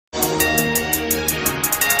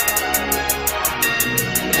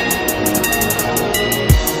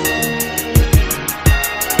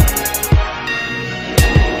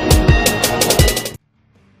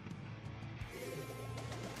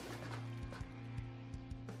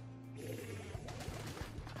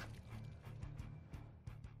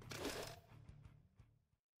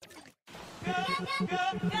I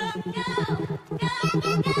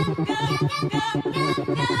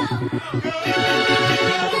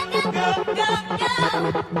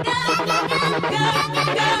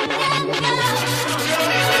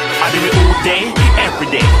do it all day, every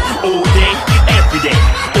day, all day, every day,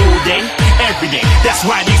 all day, every day. That's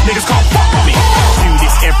why these niggas can't fuck with me. Do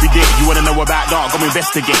this every day. You wanna know about dark? Go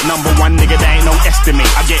investigate. Number one nigga, that ain't no estimate.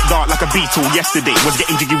 I get dark like a beetle yesterday. Was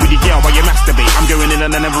getting jiggy with the girl while you masturbate. I'm going in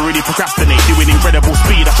and I never really procrastinate. Doing incredible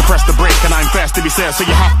speed, I should press the brake. And I'm fast to be served, so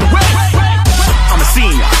you have to wait. I'm a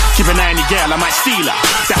senior, keep an eye on the girl, I might steal her.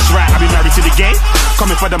 That's right, I be married to the game.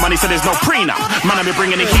 Coming for the money, so there's no prenup. Man, I be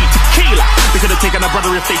bringing the heat tequila. They could have taken a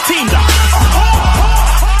brother if they teamed up.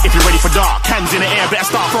 If you're ready for dark, hands in the air, better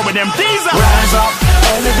start throwing them D's up. Rise up,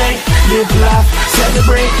 elevate, live life,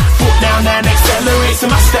 celebrate. Foot down and accelerate.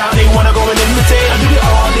 So my style, they wanna go and imitate. I do it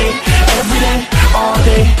all day, every day, all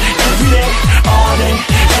day, every day, all day,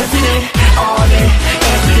 every day, all day,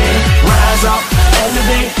 every day. Rise up,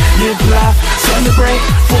 elevate, live life, celebrate.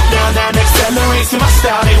 Foot down and accelerate. So my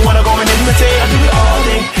style, they wanna go and imitate. I do it all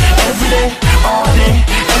day, every day, all day,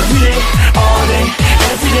 every day, all day,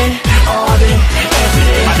 every day, all day, every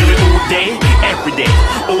day. I do it all day, every day,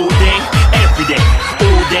 all day, every day,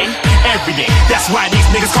 all day, every day. That's why these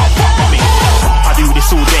niggas can't fuck with me. I do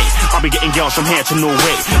this all day. I'll be getting girls from here to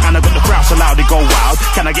Norway, and I got the crowd so loud they go wild.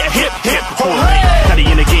 Can I get a hip hip hooray? Daddy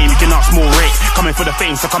in the game, you can ask more rate. Coming for the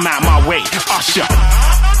fame, so come out my way. Usher.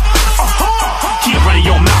 Keep running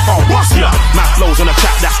your mouth, I'll bust ya. My flows on the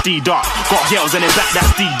track, that's D-Dark. Got girls in his back, that's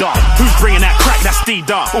D-Dark. Who's bringing that crack, that's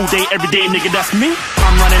D-Dark. All day, every day, nigga, that's me.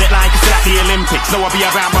 I'm running it like it's at the Olympics. No, I'll be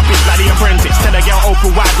around my bitch like the apprentice. Tell a girl open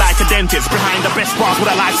wide like a dentist. Behind the best bars with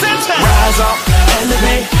a life sentence. Rise up,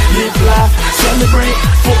 elevate, live life, celebrate.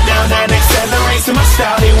 Foot down and accelerate. So my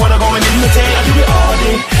style, they wanna go and imitate. I do it all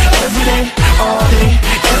day, every day, all day,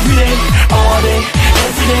 every day, all day,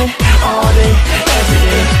 every day, all day, every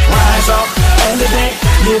day. Rise up, elevate,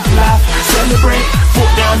 live life, celebrate.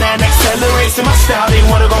 Foot down and accelerate. So my style, they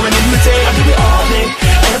wanna go and imitate. I do it all day,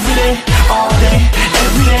 every day, all day,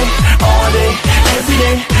 every day, all day, every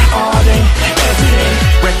day, all day, every day.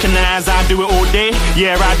 Recognize I do it all day,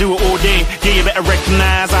 yeah, I do it all day. Yeah, you better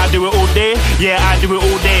recognize I do it all day, yeah, I do it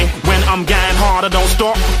all day. When I'm going hard, I don't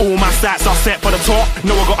stop. All my stats are set for the top.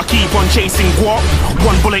 No, I gotta keep on chasing guap.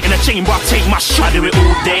 One bullet in the chamber, I take my shot. I do it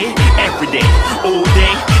all day, every day, all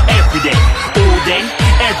day, every day, all day,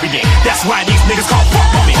 every day. That's why these niggas can't fuck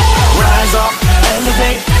with me. Rise up,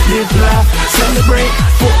 elevate, live life, celebrate.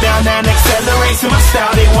 Foot down and accelerate. So my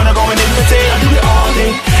style, they wanna go and imitate. I do it all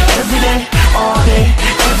day, every day, all day,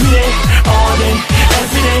 every day, all day,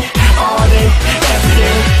 every day, all day, every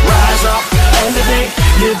day. Rise up, elevate,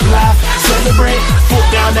 live life, celebrate. Foot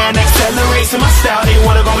down and accelerate. So my style, they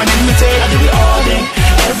wanna go and imitate. I do it all day,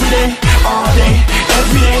 every day, all day,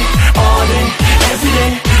 every day, all day, every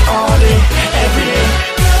day, all day, every day.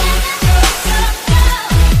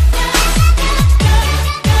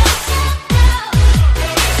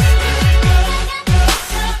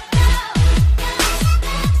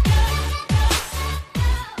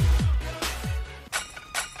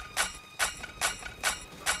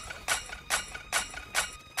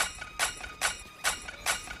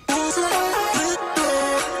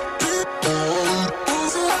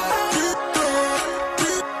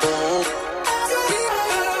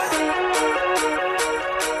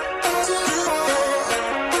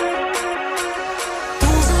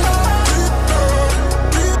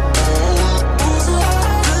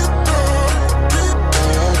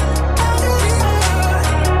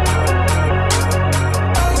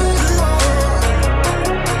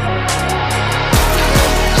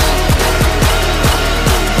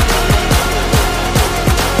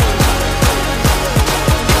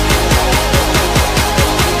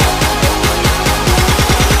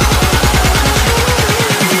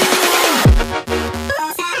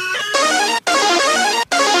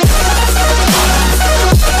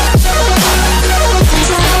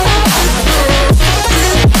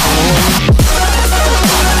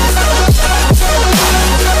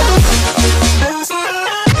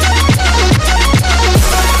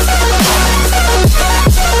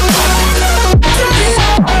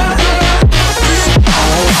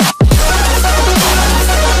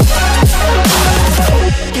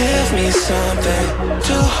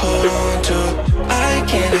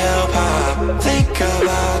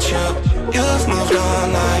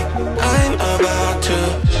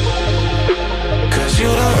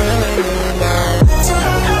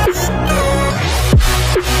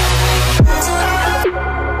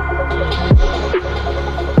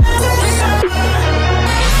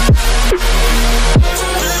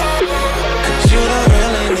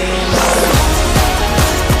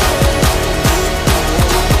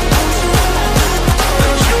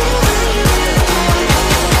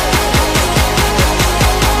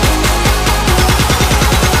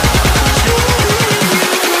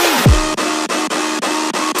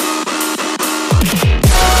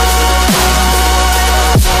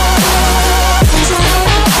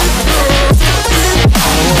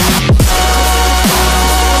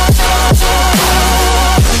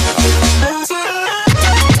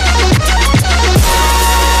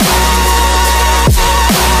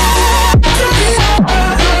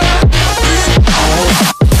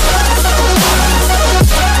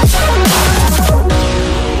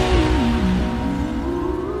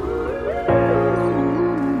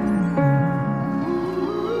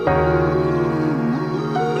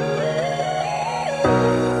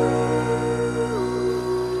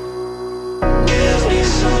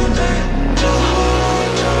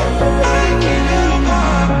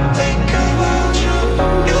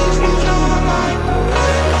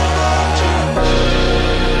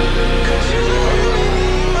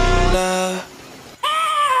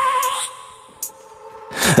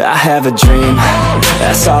 I have a dream,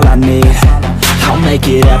 that's all I need. I'll make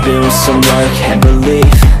it happen with some work and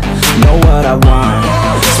belief. Know what I want,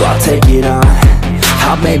 so I'll take it on.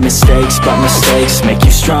 I've made mistakes, but mistakes make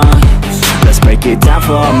you strong. Let's break it down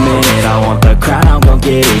for a minute. I want the crown, I'm gon'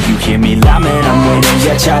 get it. You hear me loud, man, I'm winning.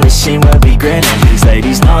 Yeah, Charlie Sheen will be grinning. These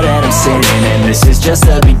ladies know that I'm sinning, and this is just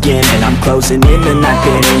the beginning. I'm closing in the ninth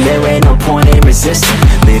inning. There ain't no point in resisting.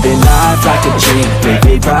 Living life like a dream, live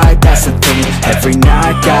it right, that's the thing. Every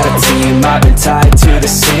night, got a team, I've been tied to the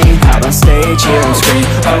scene. Out on stage, here on screen.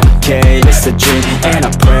 Okay, it's a dream, and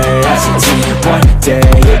I pray as a team. One day,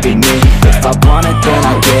 it'll be me. If I want it, then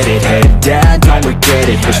I'll get it. Head down, don't regret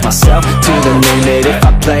it. Push myself to the limit. If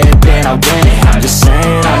I play it, then I win it. I'm just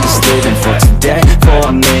saying, I'm just living for today. For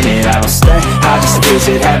a minute, I don't stay, I just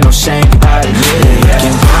visit. Have no shame, I admit it.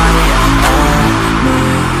 Looking right at me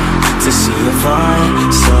to see if I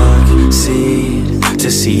succeed, to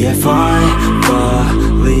see if I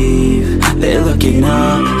believe. They're looking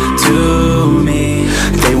up to me.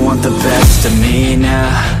 They want the best of me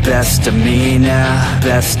now, best of me now,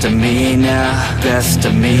 best of me now, best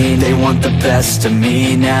of me. They want the best of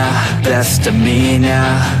me now, best of me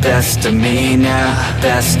now, best of me now,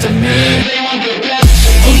 best of me. They want the best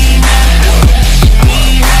of me now.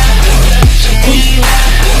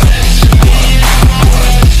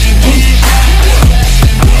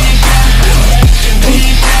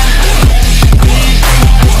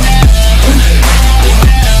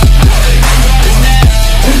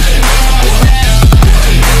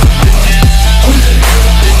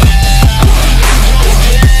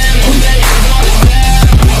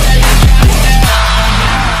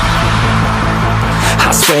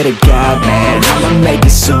 Swear to God, man, I'ma make it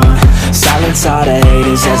soon. Silence all the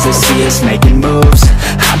haters as they see us making moves.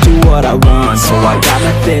 I do what I want, so I got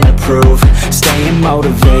nothing to prove. Staying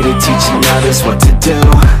motivated, teaching others what to do.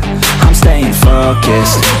 I'm staying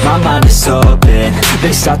focused, my mind is open.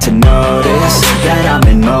 They start to notice that I'm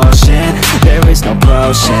in motion. There is no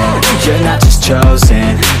potion, you're not just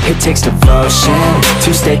chosen. It takes devotion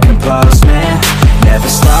to stay composed, man. Never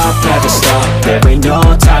stop, there ain't no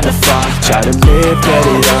time to fall. Try to live, get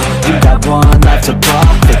it all. You got one life to ball.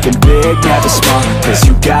 Thinking big, never small, cause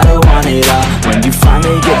you gotta want it all. When you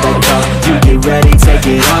finally get that call, you get ready, take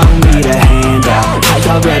it on. Need a hand out,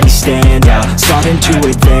 I already stand out. Starting to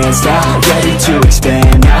advance now, ready to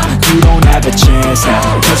expand now. You don't have a chance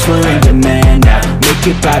now, cause we're in demand now.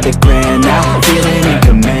 Make it by the grand now, feeling in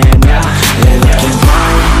command now. They're looking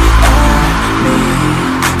right at me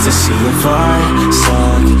to see if I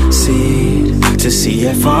succeed, to see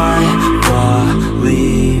if I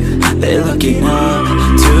believe. They're looking up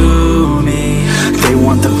to me. They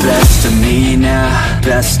want the best of me now,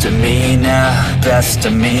 best of me now, best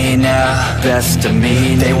of me now, best of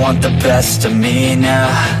me. They want the best of me now,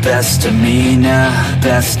 best of me now,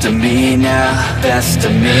 best of me now, best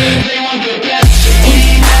of me. They want the